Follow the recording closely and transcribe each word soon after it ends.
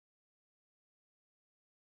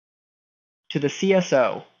To the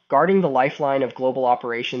CSO, guarding the lifeline of global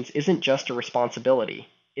operations isn't just a responsibility,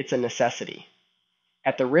 it's a necessity.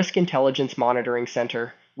 At the Risk Intelligence Monitoring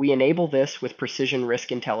Center, we enable this with precision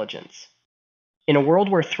risk intelligence. In a world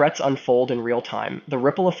where threats unfold in real time, the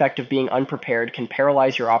ripple effect of being unprepared can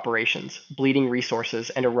paralyze your operations, bleeding resources,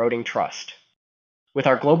 and eroding trust. With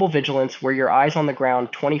our global vigilance, we're your eyes on the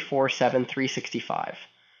ground 24/7, 365.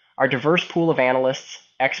 Our diverse pool of analysts,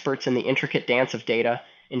 experts in the intricate dance of data,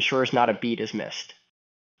 ensures not a beat is missed.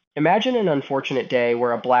 Imagine an unfortunate day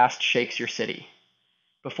where a blast shakes your city.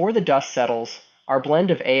 Before the dust settles, our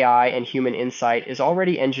blend of AI and human insight is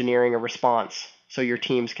already engineering a response so your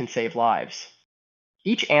teams can save lives.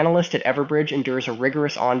 Each analyst at Everbridge endures a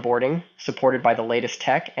rigorous onboarding, supported by the latest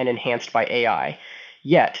tech and enhanced by AI,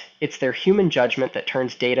 yet it's their human judgment that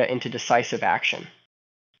turns data into decisive action.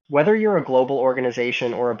 Whether you're a global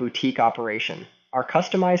organization or a boutique operation, our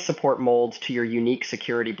customized support molds to your unique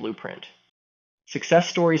security blueprint. Success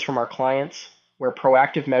stories from our clients, where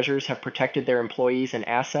proactive measures have protected their employees and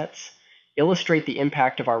assets, illustrate the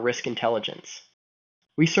impact of our risk intelligence.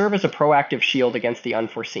 We serve as a proactive shield against the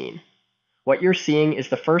unforeseen. What you're seeing is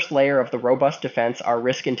the first layer of the robust defense our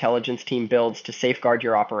risk intelligence team builds to safeguard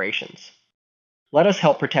your operations. Let us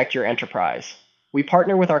help protect your enterprise. We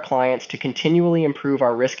partner with our clients to continually improve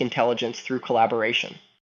our risk intelligence through collaboration.